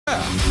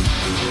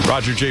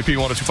Roger, JP,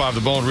 102.5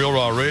 The Bone, Real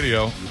Raw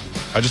Radio.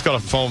 I just got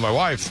off the phone with my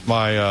wife.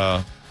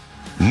 My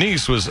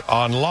niece was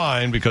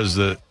online because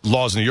the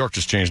laws in New York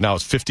just changed. Now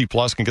it's 50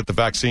 plus can get the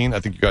vaccine. I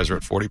think you guys are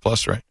at 40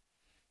 plus, right?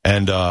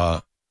 And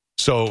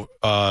so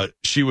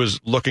she was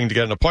looking to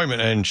get an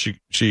appointment, and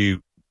she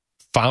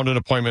found an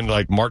appointment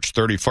like March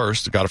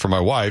 31st. Got it for my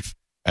wife,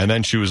 and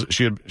then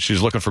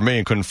she's looking for me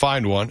and couldn't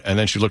find one. And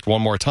then she looked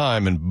one more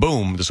time, and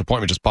boom, this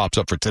appointment just pops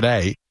up for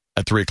today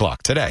at 3:00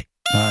 today.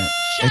 All right.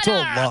 It's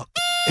all luck.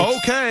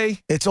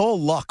 It's all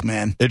luck,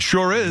 man. It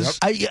sure is.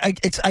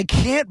 I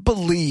can't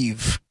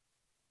believe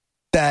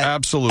that.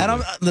 Absolutely.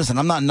 And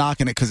I'm not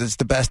knocking it because it's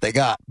the best they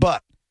got,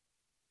 but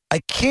I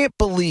can't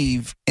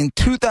believe in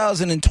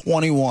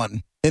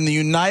 2021 in the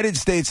United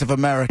States of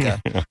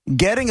America,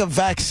 getting a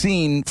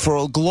vaccine for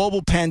a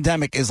global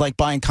pandemic is like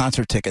buying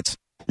concert tickets.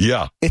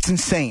 Yeah. It's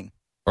insane.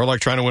 Or like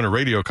trying to win a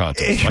radio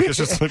contest. Like it's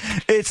just like,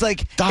 it's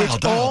like dial.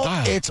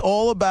 It's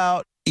all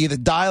about either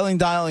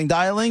dialing,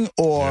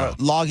 or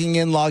logging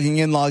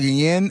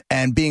in,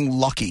 and being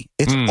lucky.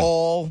 It's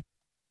all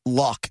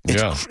luck.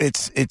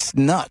 It's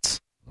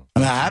nuts.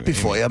 I'm not happy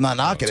for you. I'm not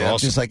knocking it. Awesome. I'm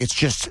just like,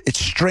 it's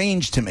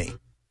strange to me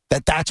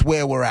that that's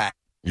where we're at.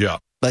 Yeah.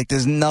 Like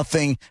there's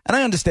nothing, and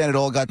I understand it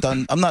all got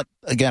done. I'm not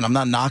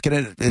knocking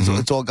it.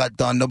 It's all got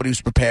done. Nobody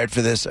was prepared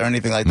for this or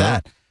anything like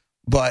that.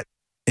 But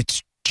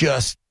it's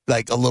just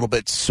like a little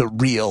bit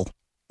surreal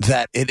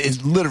that it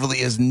is literally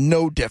is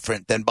no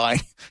different than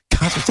buying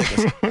concert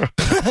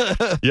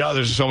tickets. Yeah,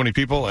 there's so many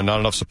people and not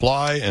enough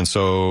supply, and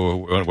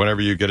so whenever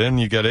you get in,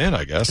 I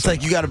guess. It's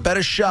like you got a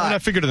better shot. And I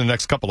figured in the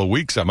next couple of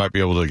weeks I might be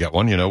able to get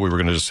one. You know, we were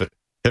going to just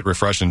hit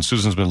refresh, and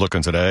Susan's been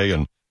looking today,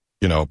 and,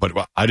 you know,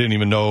 but I didn't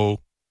even know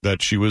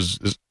that she was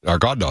our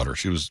goddaughter.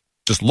 She was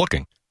just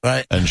looking.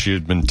 Right. And she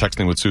had been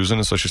texting with Susan,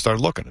 and so she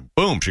started looking. And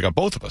boom, she got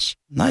both of us.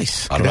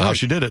 Nice. I don't know how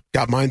she did it.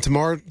 Got mine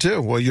tomorrow,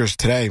 too. Well, yours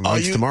today.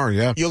 Mine's tomorrow,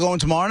 yeah. You're going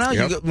tomorrow now?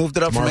 Yep. You moved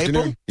it up tomorrow from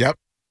April? Afternoon. Yep.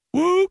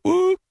 Woo,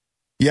 woo.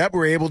 Yep,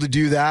 we're able to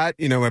do that.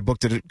 You know, I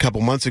booked it a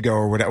couple months ago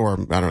or whatever, or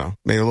I don't know,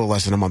 maybe a little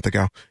less than a month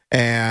ago.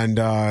 And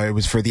it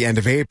was for the end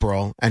of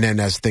April. And then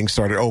as things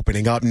started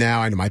opening up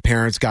now, I know my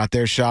parents got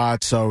their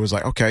shot. So it was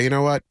like, okay, you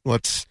know what?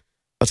 Let's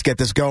get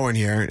this going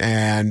here.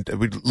 And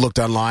we looked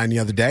online the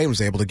other day and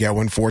was able to get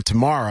one for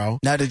tomorrow.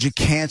 Now, did you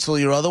cancel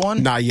your other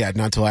one? Not yet,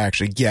 not until I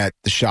actually get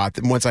the shot.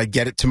 Once I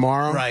get it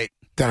tomorrow,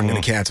 then I'm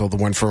going to cancel the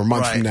one for a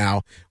month from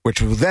now,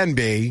 which will then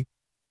be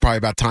probably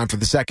about time for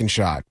the second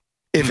shot.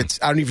 If it's,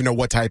 I don't even know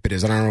what type it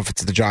is. I don't know if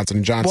it's the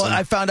Johnson & Johnson. Well,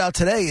 I found out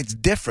today it's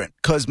different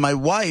because my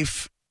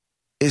wife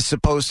is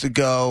supposed to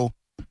go,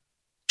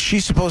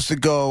 she's supposed to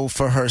go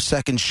for her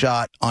second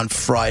shot on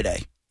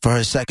Friday for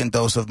her second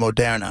dose of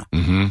Moderna,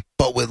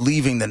 but we're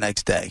leaving the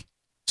next day.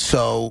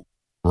 So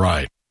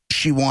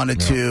she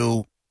wanted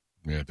to,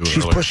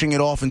 she's pushing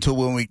it off until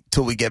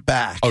we get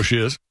back. Oh, she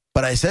is?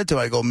 But I said to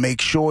her, I go, make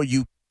sure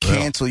you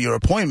cancel your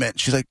appointment.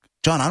 She's like,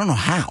 John, I don't know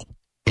how.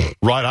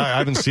 Right, I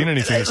haven't seen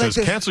anything that says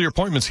cancel your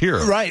appointments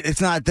here. Right,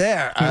 it's not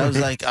there. I was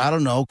like, I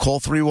don't know, call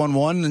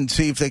 311 and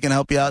see if they can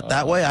help you out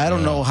that way. I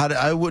don't know how to,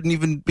 I wouldn't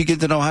even begin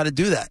to know how to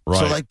do that. Right.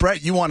 So like,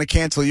 Brett, you want to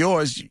cancel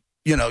yours,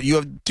 you know,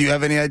 do you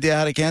have any idea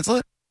how to cancel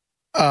it?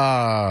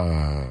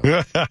 I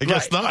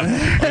guess not.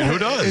 I mean, who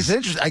does? It's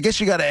interesting. I guess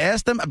you got to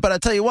ask them. But I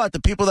tell you what,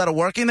 the people that are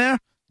working there,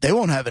 they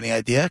won't have any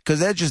idea because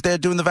they're just there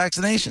doing the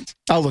vaccinations.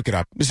 I'll look it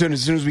up as soon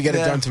as we get it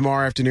done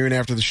tomorrow afternoon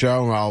after the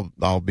show.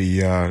 I'll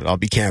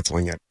be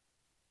canceling it.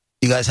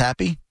 You guys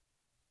happy?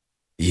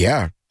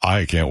 Yeah.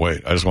 I can't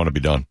wait. I just want to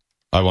be done.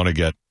 I want to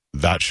get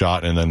that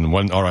shot, and then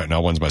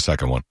when's my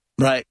second one?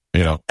 Right.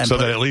 You know, so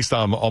that at least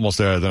I'm almost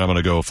there. Then I'm going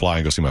to go fly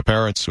and go see my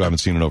parents, who I haven't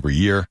seen in over a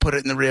year. Put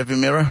it in the rearview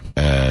mirror.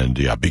 And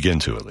begin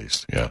to at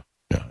least. Yeah.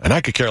 And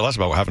I could care less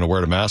about having to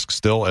wear a mask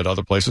still at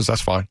other places. That's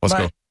fine. Let's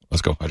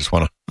go. I just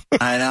want to.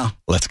 I know.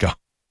 Let's go.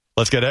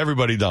 Let's get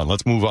everybody done.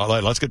 Let's move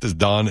on. Let's get this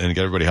done and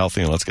get everybody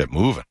healthy, and let's get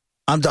moving.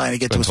 I'm dying to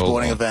get to a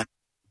sporting event.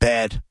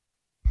 Bad.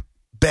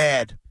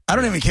 I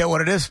don't even care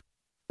what it is.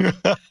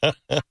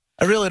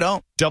 I really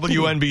don't.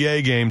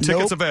 WNBA game.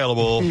 Tickets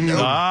available.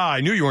 I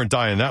knew you weren't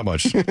dying that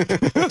much.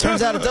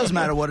 Turns out it does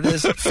matter what it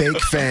is.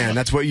 Fake fan.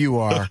 That's what you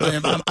are.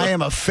 I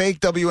am a fake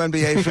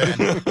WNBA fan.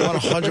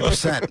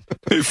 100%.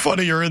 It's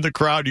funny. You're in the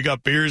crowd. You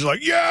got beers.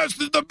 Like, yes,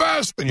 this is the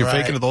best. And you're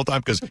faking it the whole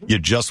time because you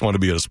just want to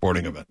be at a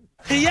sporting event.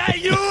 Yeah,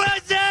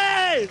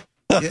 USA!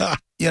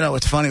 You know,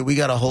 it's funny. We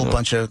got a whole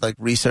bunch of like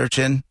research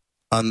in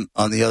on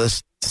the other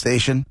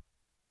station.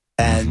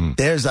 And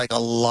there's like a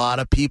lot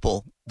of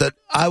people that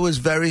I was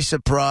very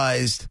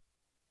surprised,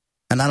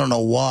 and I don't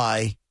know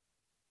why.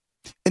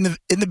 In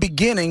the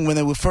beginning, when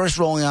they were first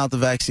rolling out the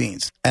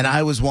vaccines, and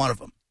I was one of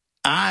them,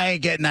 I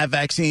ain't getting that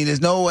vaccine.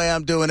 There's no way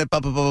I'm doing it, blah,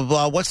 blah, blah, blah,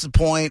 blah. What's the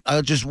point?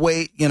 I'll just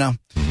wait, you know.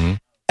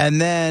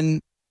 And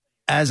then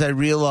as I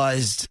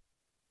realized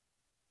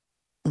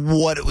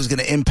what it was going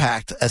to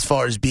impact as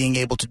far as being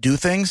able to do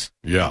things,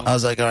 I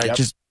was like, all right,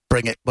 just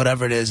bring it.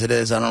 Whatever it is, it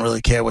is. I don't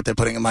really care what they're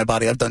putting in my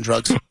body. I've done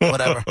drugs,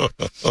 whatever.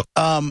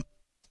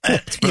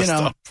 You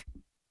know,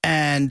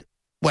 and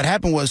what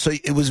happened was, so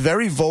it was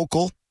very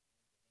vocal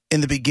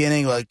in the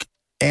beginning, like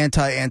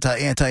anti,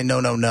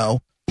 no.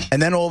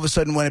 And then all of a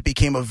sudden, when it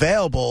became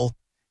available,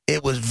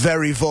 it was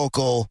very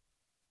vocal.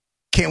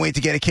 Can't wait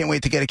to get it, can't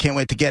wait to get it, can't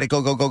wait to get it,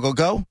 go, go, go, go,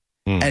 go.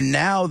 And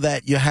now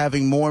that you're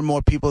having more and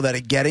more people that are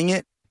getting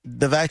it,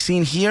 the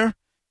vaccine here,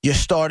 you're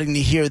starting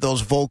to hear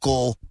those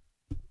vocal,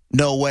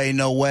 no way,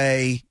 no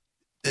way.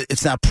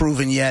 It's not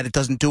proven yet. It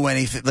doesn't do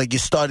anything. Like, you're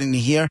starting to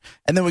hear.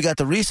 And then we got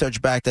the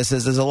research back that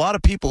says there's a lot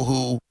of people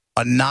who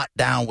are not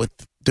down with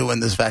doing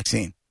this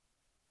vaccine.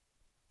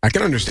 I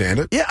can understand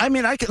it. Yeah, I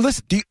mean, I can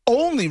listen. The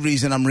only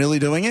reason I'm really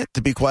doing it,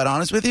 to be quite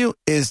honest with you,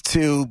 is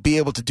to be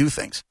able to do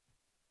things.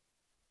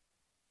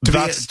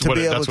 That's what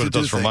it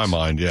does for my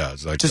mind. Yeah,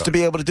 it's like, just to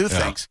be able to do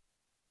things.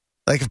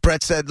 Like if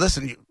Brett said,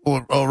 "Listen,"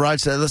 or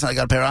Raj said, "Listen, I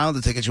got a pair of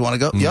Islander tickets. You want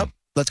to go? Yep,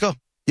 let's go.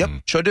 Yep,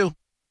 sure do.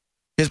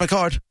 Here's my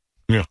card.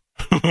 Yeah,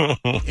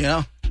 you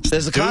know,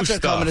 there's a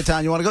concert coming to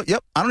town. You want to go?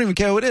 Yep, I don't even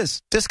care who it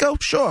is. Disco?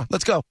 Sure,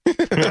 let's go.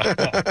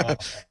 Can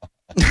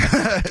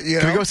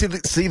we go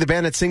see the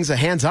band that sings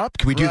Hands Up?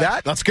 Can we do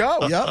that? Let's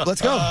go. Yep,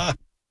 let's go.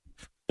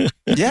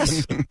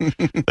 Yes.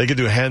 They could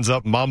do Hands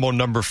Up, Mambo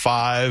No.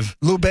 5.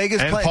 Lou Bega's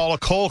and Paula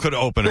Cole could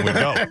open and we'd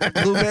go.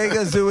 Lou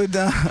Bega's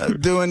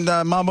doing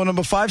Mambo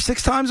No. 5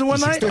 6 times in one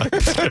night?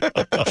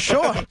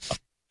 Sure.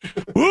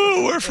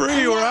 Woo, we're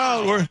free. We're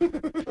out.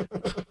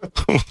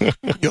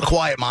 You're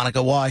quiet,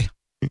 Monica. Why?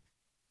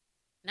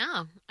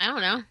 No, I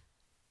don't know.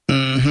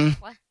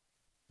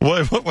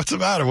 Mm-hmm. What's the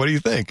matter? What do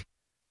you think?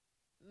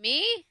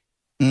 Me?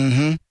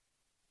 Mm-hmm.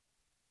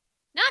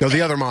 No,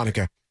 the other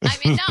Monica. I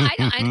mean, no, I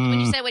don't. When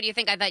you said, "What do you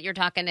think?" I thought you're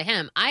talking to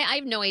him. I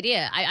have no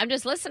idea. I'm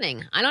just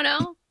listening. I don't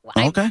know.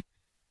 Okay.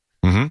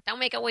 Don't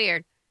make it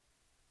weird.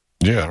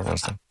 Yeah, I don't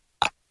understand.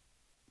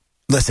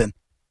 Listen,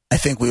 I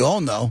think we all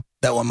know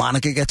that when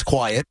Monica gets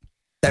quiet,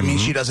 that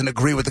means she doesn't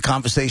agree with the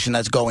conversation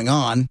that's going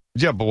on.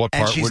 Yeah, but what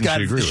part wouldn't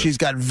she agree with? She's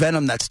got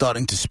venom that's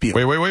starting to spew.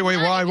 Wait.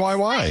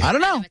 Why? I don't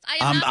know. I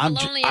am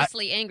not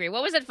feloniously angry.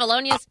 What was it?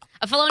 Felonious?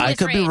 A felonious I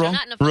could rage. be wrong.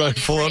 I'm not in a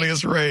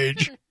felonious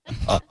rage.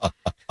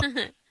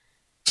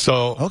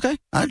 So, okay.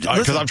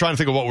 Because I'm trying to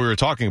think of what we were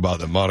talking about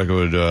that Monica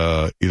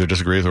would either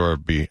disagree with or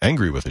be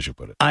angry with, as you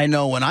put it. I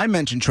know when I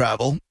mentioned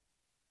travel.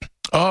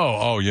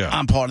 Oh, yeah.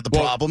 I'm part of the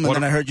problem. And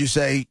then I heard you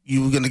say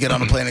you were going to get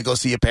on a plane and go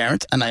see your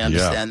parents, and I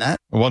understand that.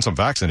 Once I'm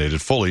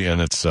vaccinated fully,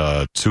 and it's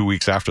 2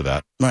 weeks after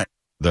that, right?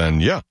 Then,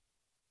 yeah,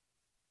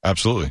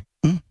 absolutely.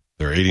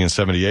 They're 80 and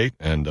 78,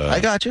 and I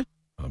got you.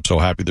 I'm so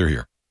happy they're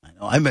here. I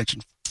know. I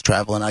mentioned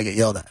travel, and I get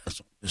yelled at.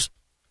 So just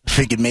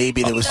figured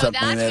maybe there was something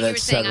there that's that you were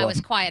saying I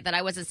was quiet, that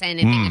I wasn't saying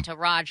anything to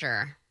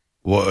Roger.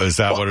 Well, is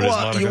that what it is,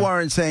 Monica? You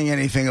weren't saying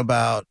anything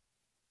about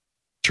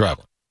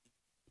traveling.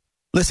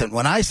 Listen,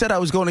 when I said I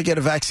was going to get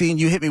a vaccine,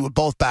 you hit me with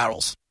both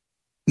barrels.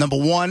 Number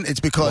one, it's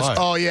because,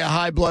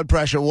 high blood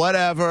pressure,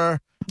 whatever.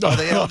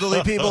 The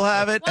elderly people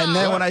have it. And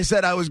then when I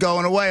said I was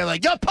going away,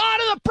 like, you're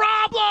part of the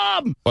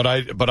problem.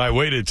 But I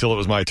waited till it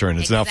was my turn.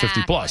 It's now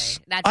 50 plus.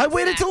 I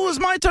waited till it was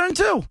my turn,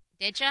 too.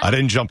 Did you? I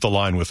didn't jump the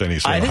line with any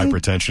sort of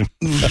hypertension.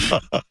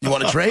 You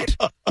want to trade?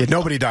 Yeah,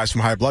 nobody dies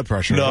from high blood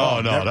pressure.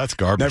 No, that's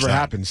garbage. Never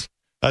happens.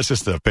 That's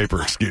just a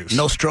paper excuse.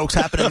 No strokes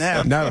happening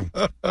there. No.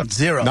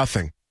 Zero.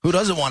 Nothing. Who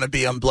doesn't want to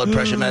be on blood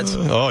pressure meds?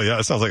 Oh, yeah.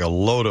 It sounds like a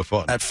load of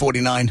fun. At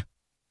 49.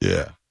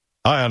 Yeah.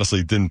 I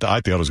honestly didn't.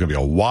 I think it was going to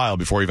be a while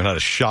before I even had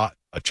a shot,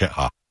 a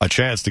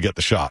chance to get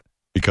the shot,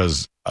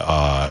 because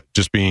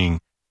just being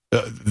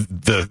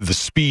the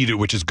speed at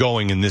which it's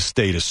going in this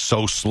state is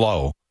so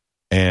slow,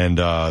 and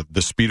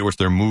the speed at which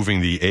they're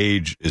moving the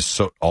age is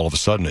so, all of a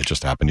sudden, it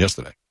just happened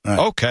yesterday. Right.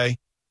 Okay.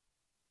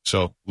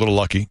 So, a little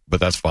lucky, but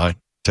that's fine.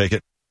 Take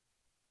it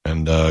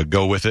and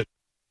go with it.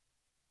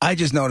 I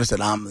just noticed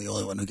that I'm the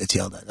only one who gets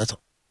yelled at. That's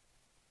all.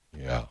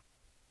 Yeah.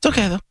 It's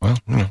okay, though.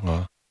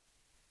 Well,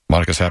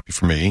 Monica's happy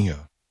for me.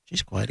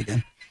 She's quiet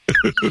again.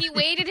 He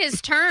waited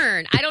his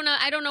turn. I don't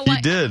know what.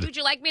 He did. Would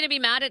you like me to be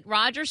mad at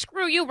Roger?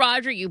 Screw you,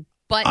 Roger, you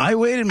butt. I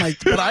waited my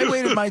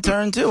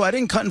turn, too. I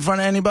didn't cut in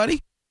front of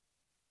anybody.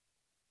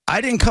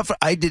 I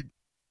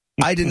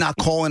did not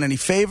call in any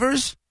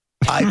favors.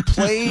 I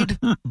played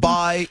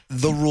by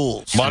the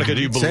rules. Monica,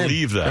 do you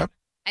believe that? Yep.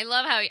 I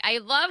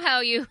love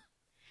how you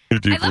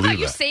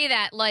say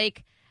that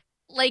like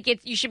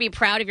you should be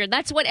proud of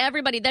that's what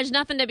everybody, there's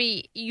nothing to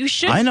be, you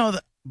should. I know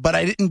that, but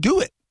I didn't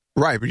do it.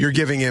 Right, but you're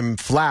giving him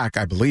flack,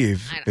 I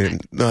believe.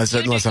 Unless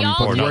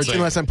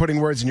I'm putting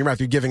words in your mouth,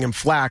 you're giving him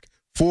flack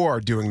for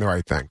doing the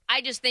right thing.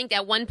 I just think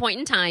at one point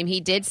in time,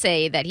 he did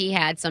say that he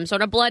had some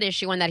sort of blood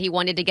issue and that he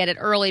wanted to get it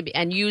early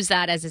and use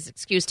that as his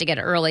excuse to get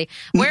it early.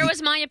 Where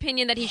was my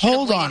opinion that he should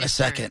Hold on a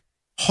second.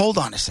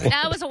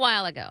 That was a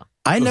while ago.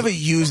 I never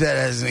used that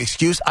as an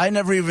excuse. I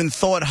never even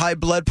thought high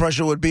blood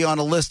pressure would be on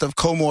a list of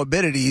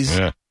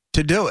comorbidities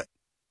to do it.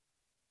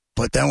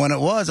 But then when it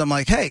was, I'm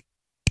like, hey,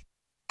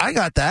 I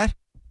got that.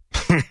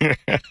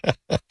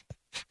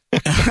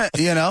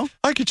 You know?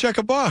 I could check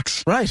a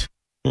box. Right.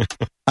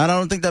 I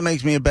don't think that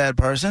makes me a bad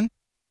person.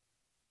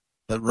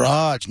 But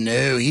Raj,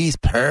 no, he's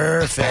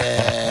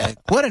perfect.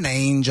 What an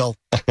angel.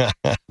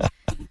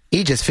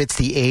 He just fits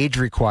the age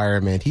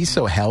requirement. He's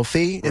so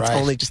healthy. It's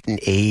only just an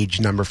age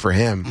number for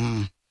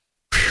him.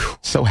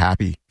 So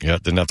happy. Yeah,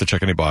 didn't have to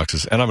check any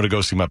boxes. And I'm going to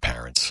go see my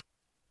parents.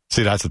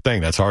 See, that's the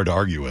thing. That's hard to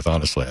argue with,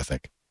 honestly, I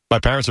think. My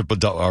parents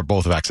are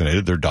both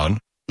vaccinated. They're done.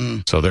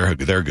 So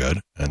they're good.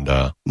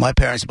 And my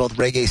parents are both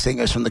reggae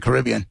singers from the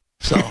Caribbean.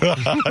 So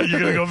you're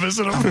going to go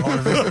visit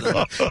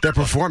them? They're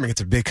performing.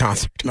 It's a big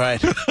concert.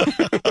 Right. You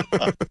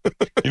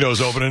know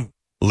who's opening?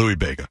 Louis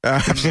Bega.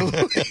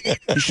 Absolutely.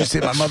 You should see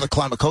my mother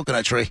climb a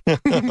coconut tree.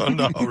 Oh,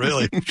 no,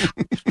 really?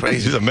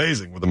 Crazy. She's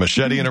amazing. With a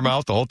machete in her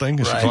mouth, the whole thing,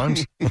 as she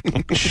climbs.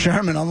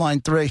 Sherman on line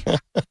 3.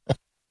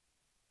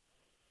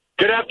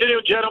 Good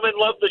afternoon, gentlemen.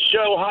 Love the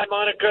show. Hi,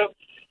 Monica.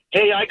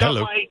 Hey, I got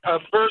my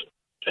first.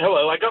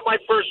 Hello, I got my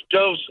first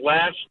dose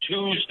last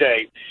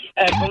Tuesday,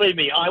 and believe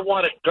me, I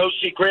want to go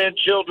see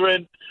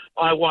grandchildren.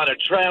 I want to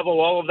travel,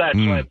 all of that.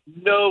 So I have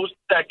no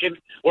second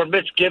or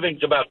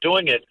misgivings about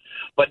doing it.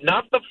 But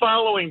not the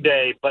following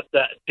day, but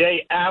the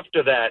day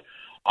after that,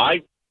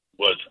 I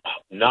was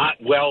not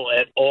well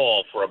at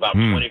all for about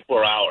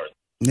 24 hours.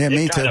 Yeah,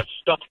 me too.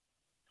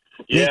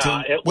 Yeah,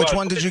 me too. Which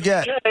one did you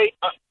get? Okay.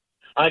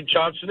 I'm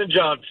Johnson &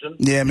 Johnson.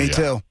 Yeah, me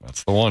too.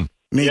 That's the one.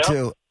 Me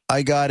too.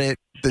 I got it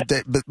the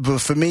day,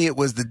 but for me, it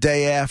was the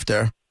day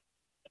after.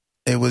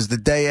 It was the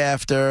day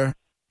after,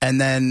 and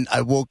then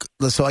I woke.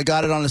 So I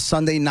got it on a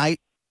Sunday night.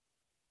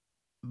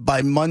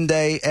 By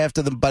Monday,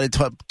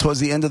 towards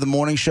the end of the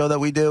morning show that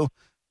we do,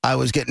 I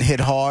was getting hit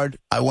hard.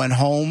 I went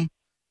home.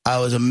 I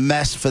was a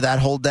mess for that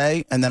whole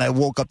day, and then I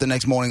woke up the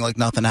next morning like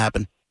nothing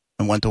happened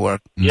and went to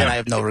work. Yeah. And I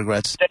have no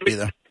regrets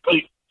either.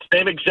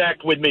 Same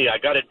exact with me. I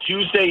got it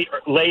Tuesday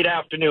late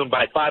afternoon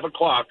by 5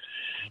 o'clock.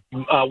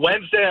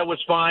 Wednesday I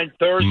was fine.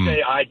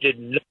 Thursday I did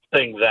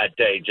nothing that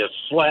day, just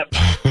slept.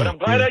 But I'm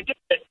glad I did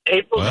it.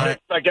 April 6th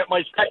I get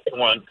my second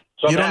one.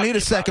 So you don't need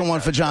a second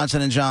one for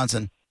Johnson &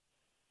 Johnson.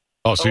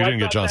 Oh, so you didn't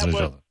get Johnson &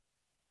 Johnson?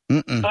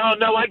 Oh,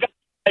 no, I got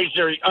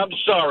Pfizer. I'm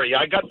sorry.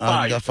 I got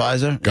Pfizer. You got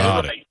Pfizer?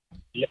 Got it.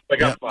 Yep, I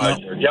got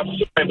Pfizer. Yep.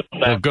 Sorry about that.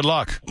 Well, good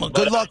luck. Well,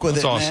 good luck with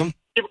That's it, awesome.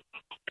 man.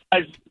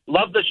 Guys,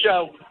 love the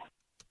show.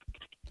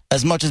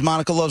 As much as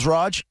Monica loves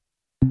Raj?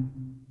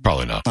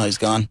 Probably not. Oh, he's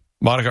gone.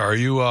 Monica, are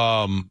you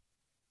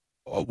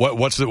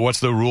what's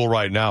the rule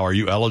right now? Are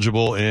you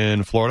eligible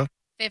in Florida?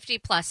 50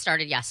 plus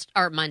started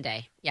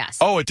Monday. Yes.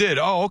 Oh, it did.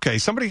 Oh, okay. I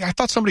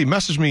thought somebody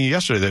messaged me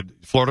yesterday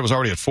that Florida was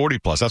already at 40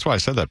 plus. That's why I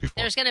said that before.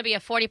 There's going to be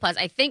a 40 plus,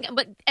 I think,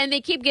 and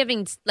they keep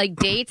giving like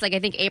dates, like I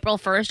think April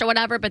 1st or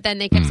whatever, but then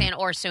they kept saying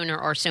or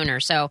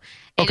sooner. So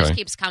it just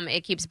keeps coming.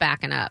 It keeps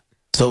backing up.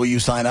 So will you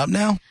sign up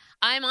now?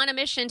 I'm on a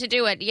mission to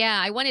do it. Yeah,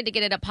 I wanted to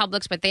get it at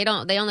Publix, but they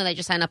only let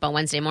you sign up on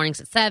Wednesday mornings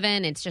at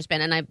 7. It's just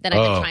been, I've been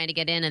trying to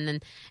get in, and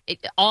then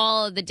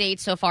all of the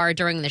dates so far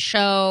during the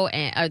show,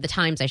 or the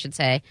times I should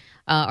say,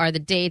 are the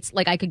dates.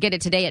 Like I could get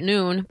it today at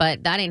noon,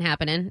 but that ain't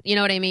happening. You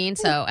know what I mean?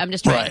 So I'm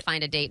just trying to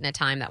find a date and a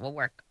time that will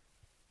work.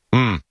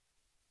 Well,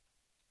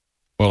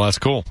 that's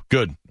cool.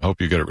 Good. I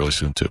hope you get it really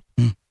soon too.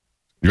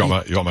 You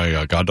want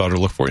my goddaughter to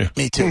look for you?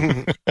 Me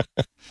too.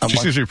 She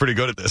seems to be pretty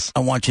good at this.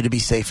 I want you to be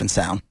safe and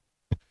sound.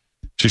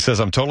 She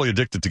says, I'm totally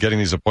addicted to getting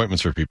these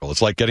appointments for people.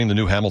 It's like getting the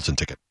new Hamilton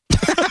ticket.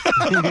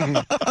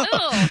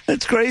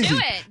 That's crazy.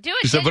 Do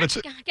it. She said,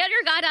 get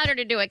your goddaughter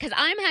to do it, because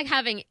I'm not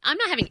having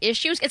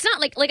issues. It's not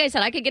like I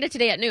said, I could get it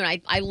today at noon.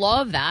 I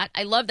love that.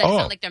 It's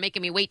not like they're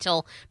making me wait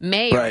till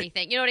May or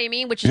anything. You know what I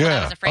mean? Which is what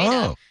I was afraid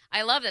of.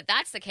 I love that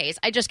that's the case.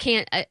 I just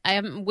can't.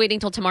 I'm waiting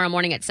till tomorrow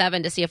morning at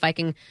 7 to see if I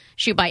can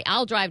shoot by.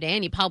 I'll drive to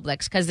any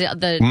Publix, because the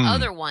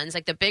other ones,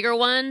 like the bigger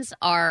ones,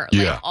 are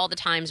like, all the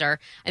times are.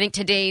 I think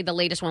today the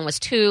latest one was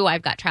 2.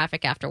 I've got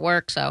traffic after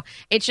work, so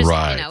it's just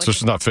so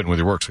it's not fitting with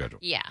your work schedule.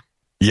 Yeah.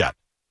 Yet.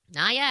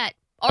 Not yet.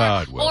 Or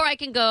I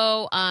can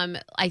go.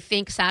 I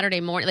think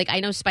Saturday morning. Like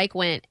I know Spike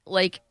went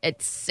like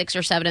at 6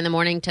 or 7 in the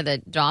morning to the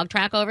dog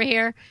track over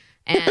here,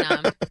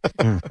 and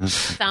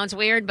sounds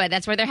weird, but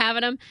that's where they're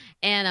having them.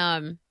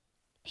 And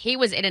he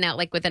was in and out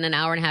like within an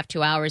hour and a half,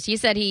 2 hours. He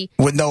said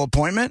with no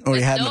appointment, or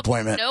he had an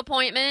appointment. No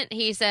appointment.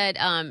 He said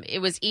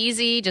it was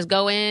easy, just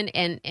go in,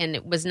 and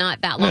it was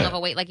not that long of a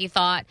wait like he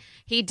thought.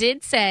 He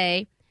did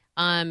say.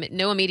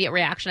 No immediate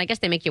reaction. I guess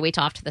they make you wait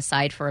off to the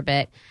side for a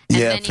bit.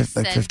 And then he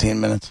said, 15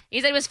 minutes.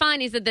 He said it was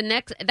fine. He said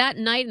that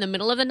night, in the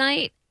middle of the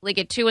night, like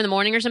at 2 in the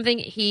morning or something,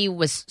 he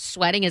was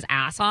sweating his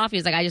ass off. He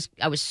was like,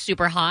 I was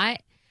super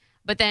hot.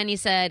 But then he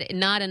said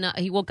not enough.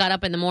 He got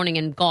up in the morning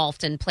and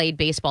golfed and played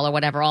baseball or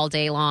whatever all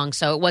day long.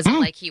 So it wasn't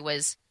like he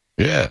was,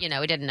 it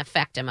didn't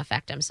affect him.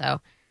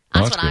 So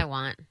that's what I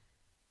want.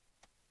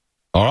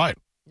 All right.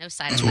 No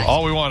side effects.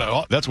 All we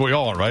want. That's what we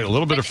all want, right? A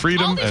little bit of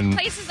freedom. All these and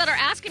places that are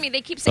asking me,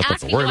 they keep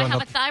asking, do I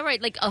have a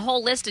thyroid? Like a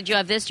whole list. Did you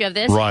have this? Do you have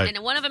this? Right.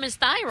 And one of them is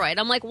thyroid.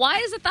 I'm like, why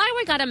does the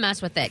thyroid got to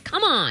mess with it?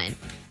 Come on.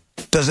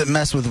 Does it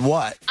mess with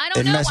what? I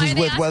don't know. It messes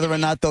with whether or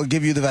not they'll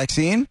give you the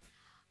vaccine?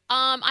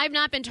 I've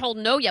not been told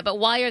no yet, but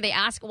why are they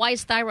asking? Why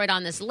is thyroid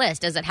on this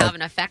list? Does it have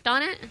an effect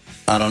on it?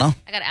 I don't know.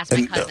 I got to ask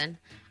my cousin.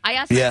 I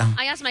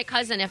asked my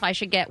cousin if I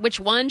should get, which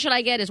one should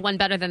I get? Is one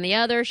better than the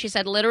other? She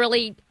said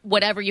literally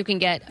whatever you can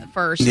get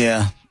first.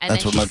 Yeah. And then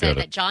she said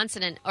that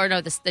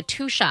the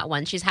 2-shot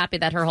one, she's happy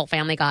that her whole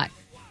family got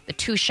the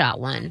 2-shot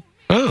one.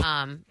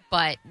 Oh.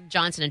 But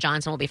Johnson &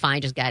 Johnson will be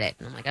fine. Just get it.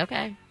 And I'm like,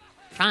 okay,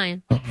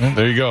 trying.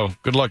 There you go.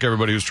 Good luck,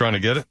 everybody who's trying to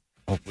get it.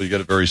 Hopefully you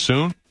get it very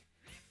soon.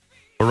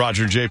 We're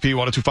Roger and JP,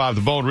 102.5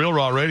 The Bone, Real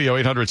Raw Radio,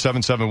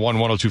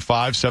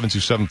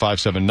 800-771-1025,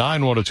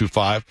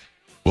 727-579-1025.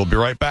 We'll be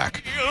right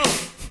back.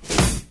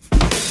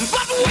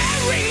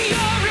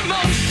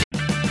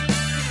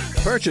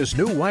 Purchase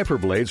new wiper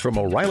blades from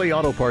O'Reilly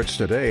Auto Parts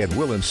today and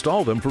we'll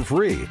install them for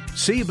free.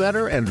 See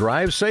better and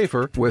drive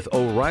safer with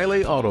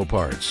O'Reilly Auto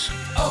Parts.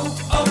 Oh,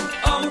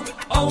 oh,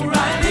 oh,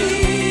 O'Reilly